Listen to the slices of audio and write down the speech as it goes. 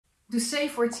Do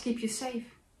safe words keep you safe?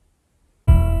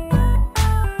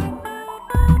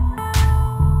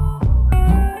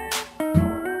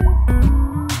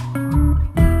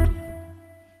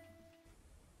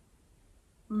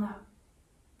 No,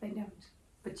 they don't.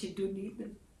 But you do need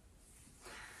them.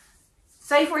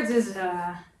 Safe words is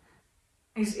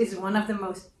one of the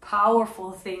most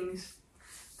powerful things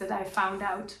that I found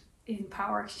out in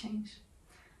power exchange.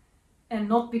 And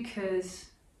not because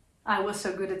I was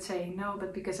so good at saying no,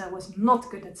 but because I was not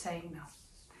good at saying no.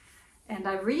 And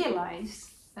I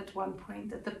realized at one point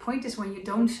that the point is when you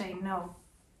don't say no,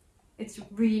 it's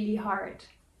really hard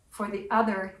for the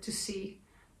other to see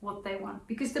what they want.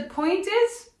 Because the point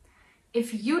is,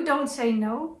 if you don't say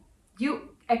no, you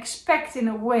expect in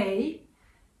a way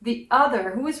the other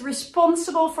who is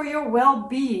responsible for your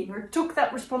well-being or took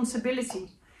that responsibility,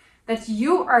 that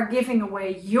you are giving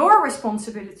away your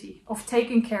responsibility of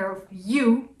taking care of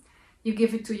you, you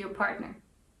give it to your partner.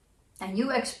 And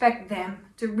you expect them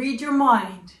to read your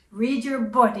mind, read your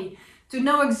body, to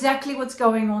know exactly what's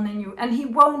going on in you. And he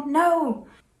won't know.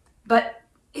 But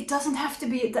it doesn't have to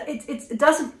be, it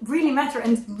doesn't really matter,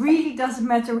 and it really doesn't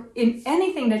matter in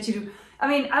anything that you do. I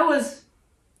mean, I was,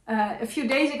 a few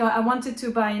days ago, I wanted to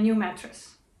buy a new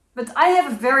mattress. But I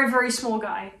have a very, very small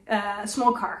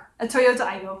small car, a Toyota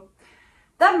Aygo.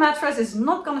 That mattress is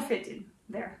not going to fit in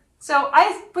there. So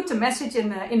I put a message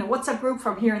in a WhatsApp group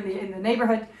from here in the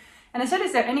neighborhood. And I said,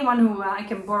 is there anyone who I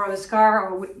can borrow his car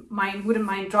or wouldn't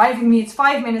mind driving me? It's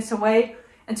 5 minutes away,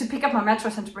 and to pick up my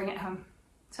mattress and to bring it home.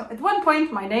 So at one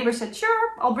point, my neighbor said,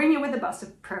 sure, I'll bring you with the bus.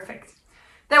 Perfect.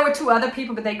 There were 2 other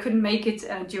people, but they couldn't make it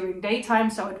during daytime.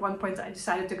 So at one point, I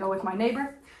decided to go with my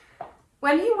neighbor.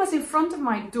 When he was in front of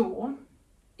my door,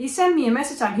 he sent me a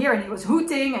message, I'm here, and he was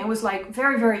hooting and was like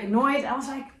very, very annoyed. I was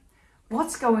like,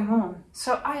 what's going on?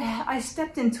 So I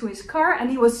stepped into his car and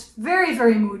he was very,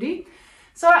 very moody.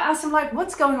 So I asked him, like,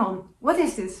 what's going on? What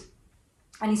is this?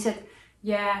 And he said,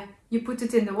 yeah, you put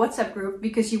it in the WhatsApp group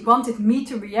because you wanted me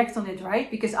to react on it,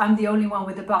 right? Because I'm the only one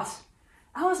with the bus.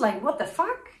 I was like, what the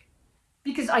fuck?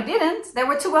 Because I didn't. There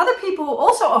were 2 other people who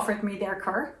also offered me their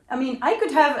car. I mean, I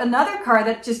could have another car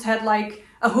that just had like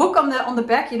a hook on the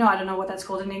back. You know, I don't know what that's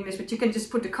called in English, but you can just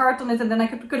put the cart on it, and then I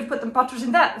could have put the mattress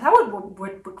in that. That would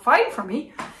work fine for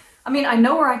me. I mean, I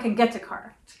know where I can get the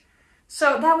car.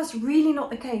 So that was really not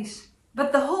the case.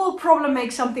 But the whole problem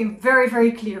makes something very,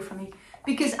 very clear for me.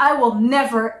 Because I will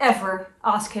never, ever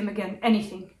ask him again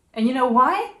anything. And you know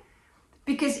why?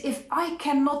 Because if I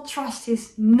cannot trust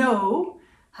his no,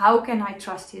 how can I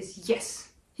trust his yes?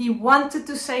 He wanted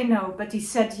to say no, but he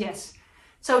said yes.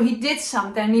 So he did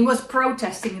something and he was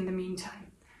protesting in the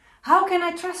meantime. How can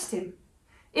I trust him?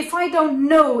 If I don't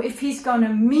know if he's going to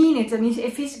mean it and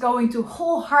if he's going to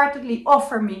wholeheartedly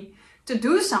offer me to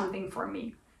do something for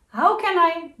me, how can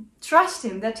I trust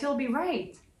him that he'll be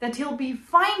right? That he'll be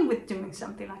fine with doing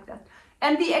something like that?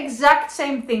 And the exact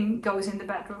same thing goes in the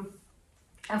bedroom.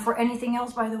 And for anything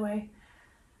else, by the way.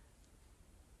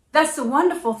 That's the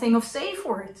wonderful thing of safe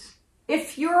words.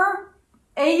 If you're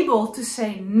able to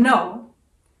say no,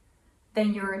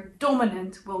 then your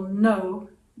dominant will know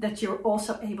that you're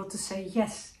also able to say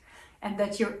yes. And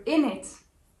that you're in it.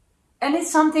 And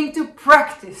it's something to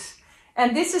practice.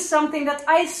 And this is something that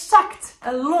I sucked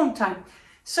a long time.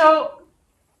 So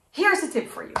here's a tip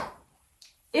for you.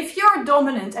 If you're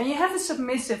dominant and you have a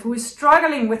submissive who is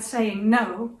struggling with saying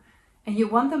no, and you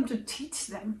want them to teach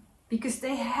them because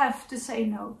they have to say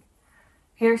no,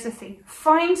 here's the thing.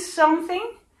 Find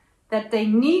something that they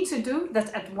need to do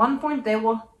that at one point they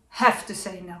will have to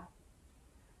say no.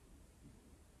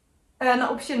 An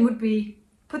option would be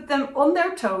put them on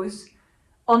their toes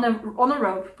on a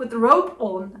rope. Put the rope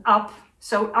up.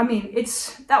 So, I mean,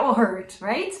 that will hurt,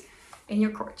 right? In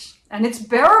your crotch. And it's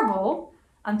bearable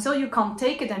until you can't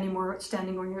take it anymore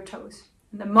standing on your toes.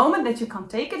 And the moment that you can't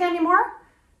take it anymore,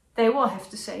 they will have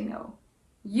to say no.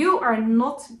 You are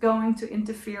not going to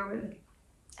interfere with it.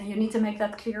 And you need to make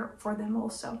that clear for them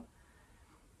also.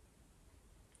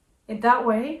 In that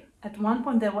way, at one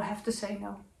point they will have to say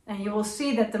no. And you will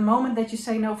see that the moment that you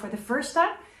say no for the first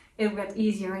time, it will get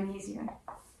easier and easier.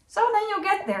 So then you'll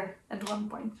get there at one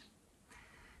point.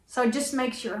 So just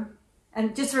make sure.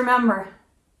 And just remember,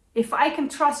 if I can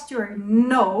trust your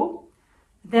no,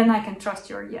 then I can trust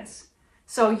your yes.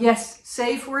 So yes,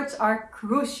 safe words are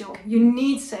crucial. You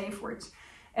need safe words.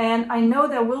 And I know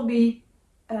there will be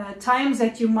times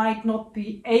that you might not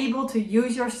be able to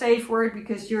use your safe word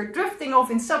because you're drifting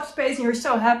off in subspace and you're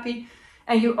so happy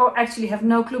and you actually have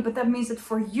no clue. But that means that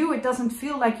for you, it doesn't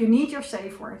feel like you need your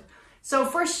safe word. So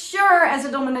for sure, as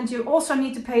a dominant, you also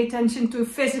need to pay attention to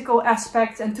physical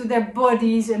aspects and to their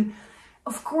bodies. And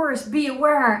of course, be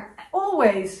aware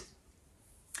always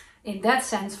in that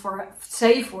sense, for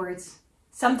safe words,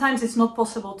 sometimes it's not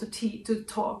possible to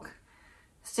talk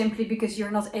simply because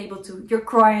you're not able to, you're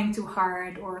crying too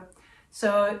hard, or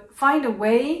so find a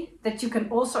way that you can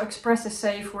also express a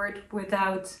safe word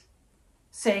without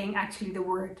saying actually the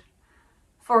word.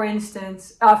 For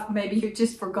instance, maybe you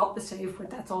just forgot the safe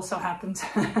word, that also happens.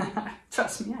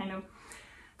 Trust me, I know.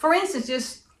 For instance,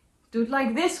 just do it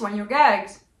like this when you're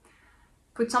gagged.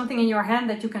 Put something in your hand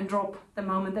that you can drop the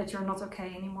moment that you're not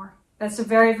okay anymore. That's a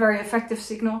very, very effective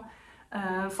signal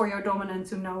for your dominant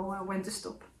to know when to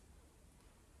stop.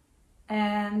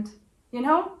 And, you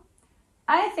know,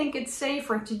 I think it's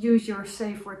safer to use your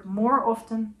safe word more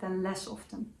often than less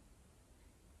often.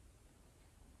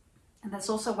 And that's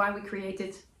also why we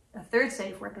created a third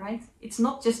safe word, right? It's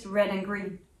not just red and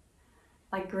green.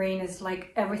 Like green is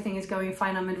like everything is going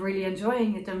fine, I'm really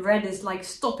enjoying it. And red is like,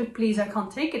 stop it please, I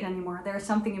can't take it anymore. There's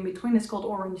something in between, it's called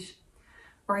orange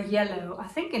or yellow. I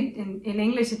think in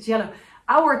English it's yellow.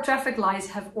 Our traffic lights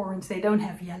have orange, they don't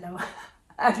have yellow.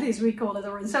 At least we call it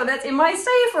orange. So that's in my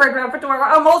safe word repertoire,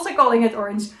 I'm also calling it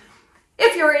orange.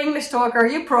 If you're an English talker,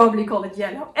 you probably call it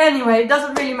yellow. Anyway, it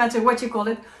doesn't really matter what you call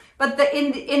it. But the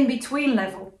in-between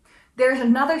level, there's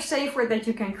another safe word that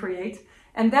you can create.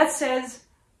 And that says,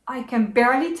 I can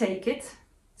barely take it.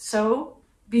 So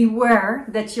beware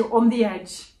that you're on the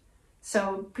edge.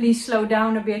 So please slow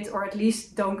down a bit, or at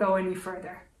least don't go any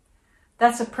further.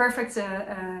 That's a perfect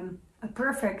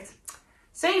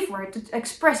safe word to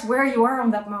express where you are on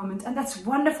that moment. And that's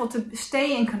wonderful to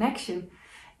stay in connection.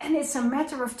 And it's a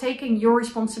matter of taking your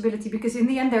responsibility, because in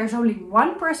the end, there's only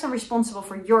one person responsible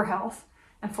for your health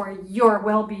and for your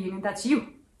well-being, and that's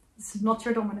you. It's not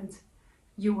your dominant.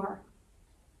 You are.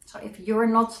 So if you're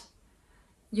not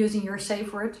using your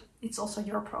safe word, it's also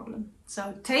your problem.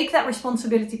 So take that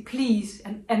responsibility, please,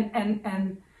 and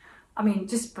I mean,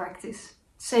 just practice.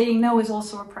 Saying no is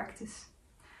also a practice.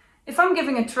 If I'm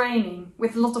giving a training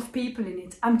with a lot of people in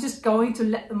it, I'm just going to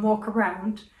let them walk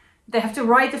around. They have to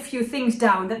write a few things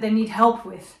down that they need help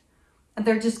with. And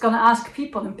they're just going to ask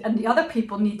people, and the other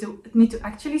people need to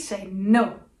actually say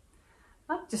no.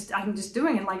 I'm just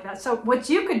doing it like that. So what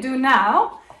you could do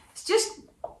now is just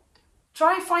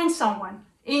try and find someone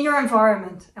in your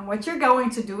environment. And what you're going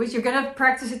to do is you're going to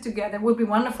practice it together. It would be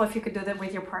wonderful if you could do that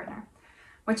with your partner.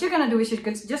 What you're going to do is you're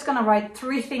just going to write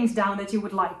 3 things down that you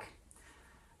would like.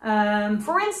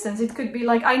 For instance, it could be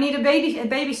like, I need a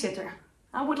babysitter.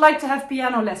 I would like to have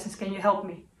piano lessons. Can you help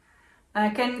me?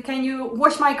 Can you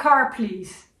wash my car,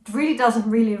 please? It really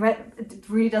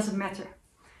doesn't matter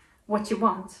what you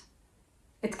want.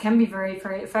 It can be very,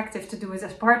 very effective to do it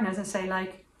as partners and say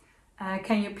like,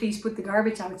 can you please put the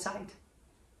garbage outside?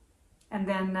 And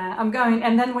then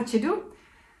and then what you do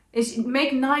is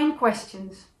make 9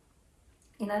 questions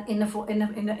in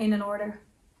an order.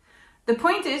 The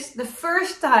point is, the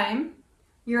first time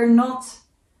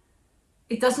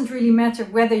it doesn't really matter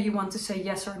whether you want to say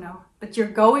yes or no, but you're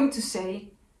going to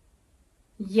say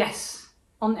yes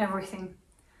on everything.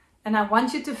 And I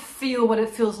want you to feel what it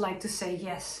feels like to say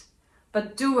yes,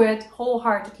 but do it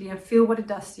wholeheartedly and feel what it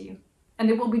does to you. And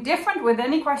it will be different with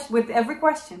every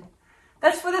question.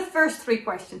 That's for the first 3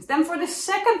 questions. Then for the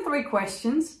second 3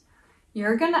 questions,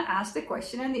 you're going to ask the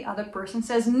question and the other person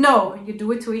says no, and you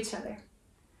do it to each other.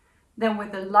 Then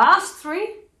with the last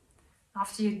 3,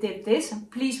 after you did this, and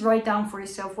please write down for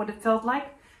yourself what it felt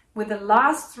like. With the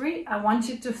last 3, I want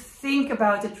you to think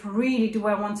about it. Really, do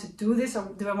I want to do this, or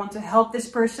do I want to help this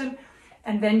person?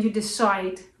 And then you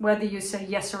decide whether you say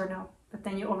yes or no. But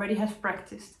then you already have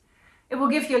practiced. It will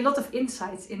give you a lot of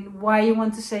insights in why you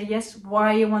want to say yes,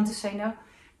 why you want to say no.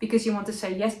 Because you want to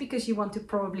say yes because you want to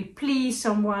probably please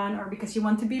someone, or because you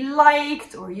want to be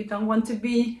liked, or you don't want to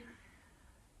be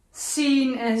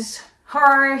seen as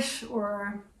harsh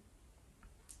or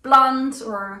blunt,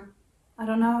 or I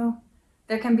don't know.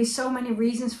 There can be so many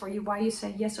reasons for you why you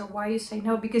say yes or why you say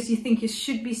no, because you think you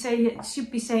should be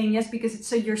saying yes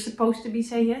because you're supposed to be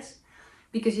saying yes,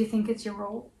 because you think it's your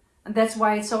role. And that's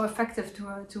why it's so effective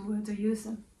to use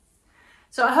them.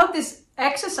 So I hope this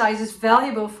exercise is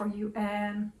valuable for you,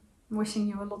 and I'm wishing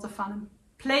you a lot of fun.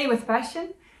 Play with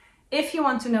passion. If you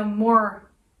want to know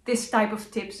more this type of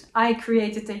tips, I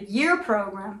created a year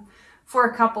program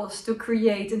for couples to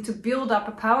create and to build up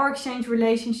a power exchange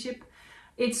relationship.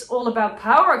 It's all about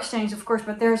power exchange, of course,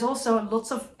 but there's also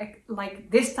lots of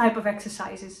like this type of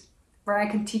exercises where I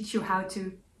can teach you how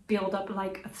to build up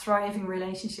like a thriving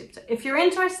relationship. So if you're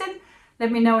interested,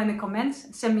 let me know in the comments.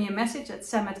 Send me a message at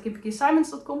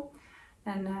sam@kimberlysimons.com,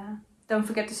 and don't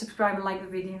forget to subscribe and like the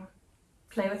video.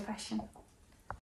 Play with passion.